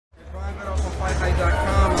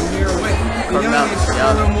Curmel.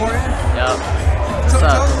 Curmel Moton. Yep. So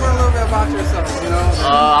tell us a little bit about yourself, you know?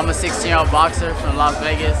 I'm a 16-year-old boxer from Las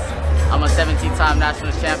Vegas. I'm a 17-time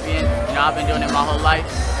national champion. You know, I've been doing it my whole life.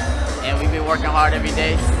 And we've been working hard every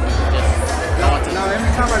day. Now,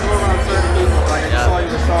 every time I go around certain people, like I saw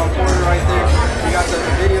you with Sean Porter right there, you got the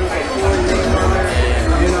videos of Floyd, Mayweather,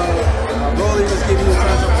 you know, Rolly was giving you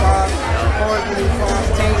tons of props, Ford's giving you props,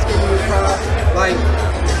 Tank's giving you props. Like,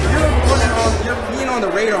 you're being on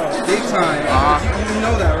the radar big time. You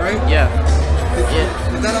know that, right? Yeah.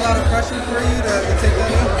 Is that a lot of pressure for you to take that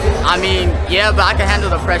in? I mean, yeah, but I can handle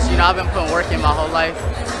the pressure. You know, I've been putting work in my whole life.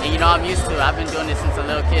 And you know, I'm used to it. I've been doing this since a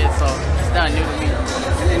little kid, so it's nothing new to me.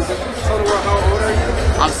 And tell the world, how old are you?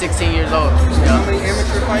 I'm 16 years old. How many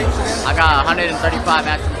amateur fights again? I got 135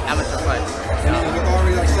 amateur fights. And with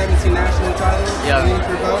already like 17 national titles underneath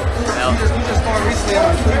your belt? You just fought recently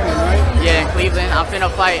out in Cleveland, right? Yeah, in Cleveland. I'm finna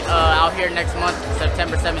fight out here next month,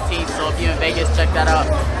 September 17th. So if you're in Vegas, check that out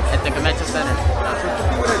at the Convention Center. For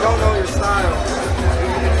people that don't know your style,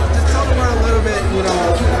 just tell the world a little bit, you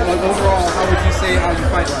know, like overall, how would you say how you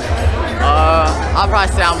fight like? I'll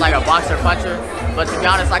probably say I'm like a boxer puncher, but to be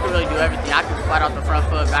honest, I can really do everything. I can fight off the front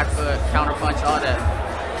foot, back foot, counter punch, all that.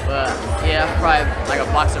 But yeah, I'm probably like a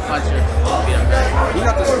boxer puncher. You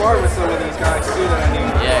got to spar with some of these guys too that I knew.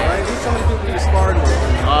 Yeah. Right? Who's some of the people you sparred with?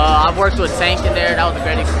 I've worked with Tank in there. That was a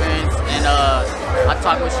great experience. And I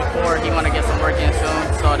talked with Shakur. He want to get some work in soon,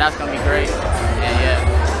 so that's gonna be great. And yeah,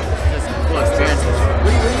 just cool experiences.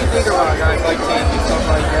 What do you think about guys like Tank and stuff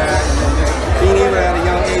like that, and then just being able at a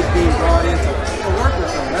young age being brought in to work with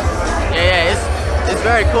them? Yeah, it's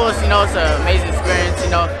very cool. You know, it's an amazing experience. You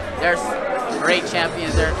know, there's great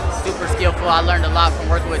champions. They're super skillful. I learned a lot from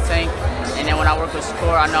working with Tank. And then when I work with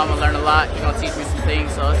Shakur, I know I'm going to learn a lot. He's going to teach me some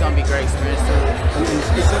things, so it's going to be a great experience too. And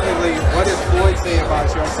specifically, what does Floyd say about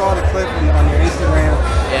you? I saw the clip on your Instagram.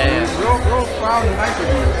 Yeah. He's real proud and hype of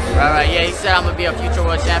you. Right. Yeah, he said I'm going to be a future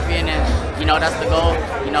world champion, and, you know, that's the goal.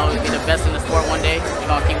 You know, be the best in the sport one day. We're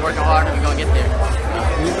going to keep working hard, and we're going to get there.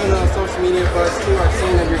 You've been on social media buzz too. I've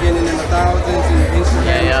seen that you're getting in the thousands and your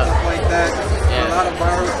Instagram and stuff like that. A lot of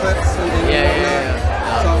viral clips and whatnot.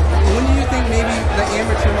 So when do you think maybe the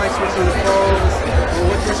amateur might switch to the pros?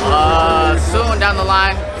 Soon down the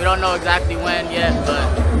line. We don't know exactly when yet, but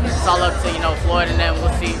it's all up to, you know, Floyd and them.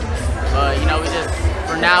 We'll see. But, you know,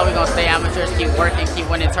 for now, we're going to stay amateurs, keep working, keep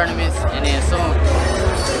winning tournaments, and then soon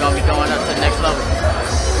we're going to be going up to the next level.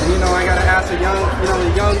 And, you know, I got to ask a young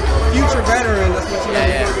future veteran, that's what you're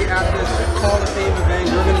going to be at this Hall of Fame event.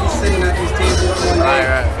 You're going to be sitting at these tables one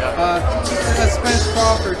day. A Spence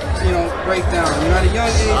Crawford, you know, breakdown. You're at a young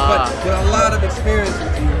age, but with a lot of experience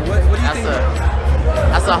with you. What do you think?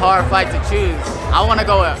 That's a hard fight to choose. I want to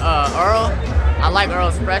go with Earl. I like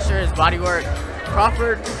Earl's pressure, his body work.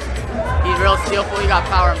 Crawford, he's real skillful. He got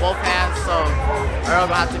power in both hands, so Earl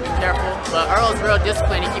gonna have to be careful. But Earl's real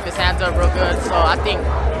disciplined. He keep his hands up real good, so I think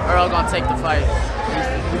Earl gonna take the fight.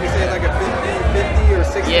 Would you say like a 50-50 or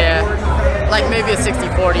 60-40? Yeah, like maybe a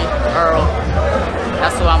 60-40 Earl.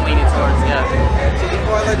 That's what I'm leaning towards, yeah. So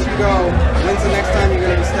before I let you go, when's the next time you're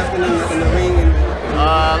gonna be stepping in the ring?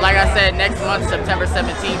 Like I said, next month, September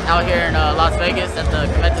 17th, out here in Las Vegas at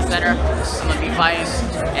the Convention Center. I'm gonna be fighting.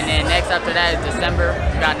 And then next after that is December.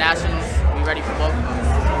 We got Nationals. We ready for both of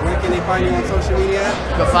them. Where can they find you on social media?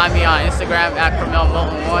 You can find me on Instagram at Curmel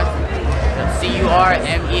Moton 1. That's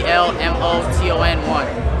CURMELMOTON 1.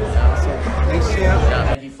 Thanks, champ.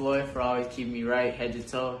 Thank you, Floyd, for always keeping me right, head to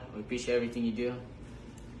toe. We appreciate everything you do.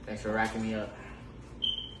 Thanks for racking me up.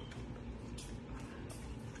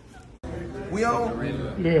 We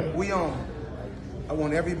on? Yeah. We on. I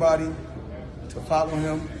want everybody to follow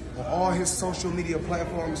him on all his social media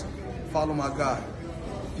platforms. Follow my guy,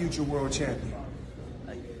 future world champion.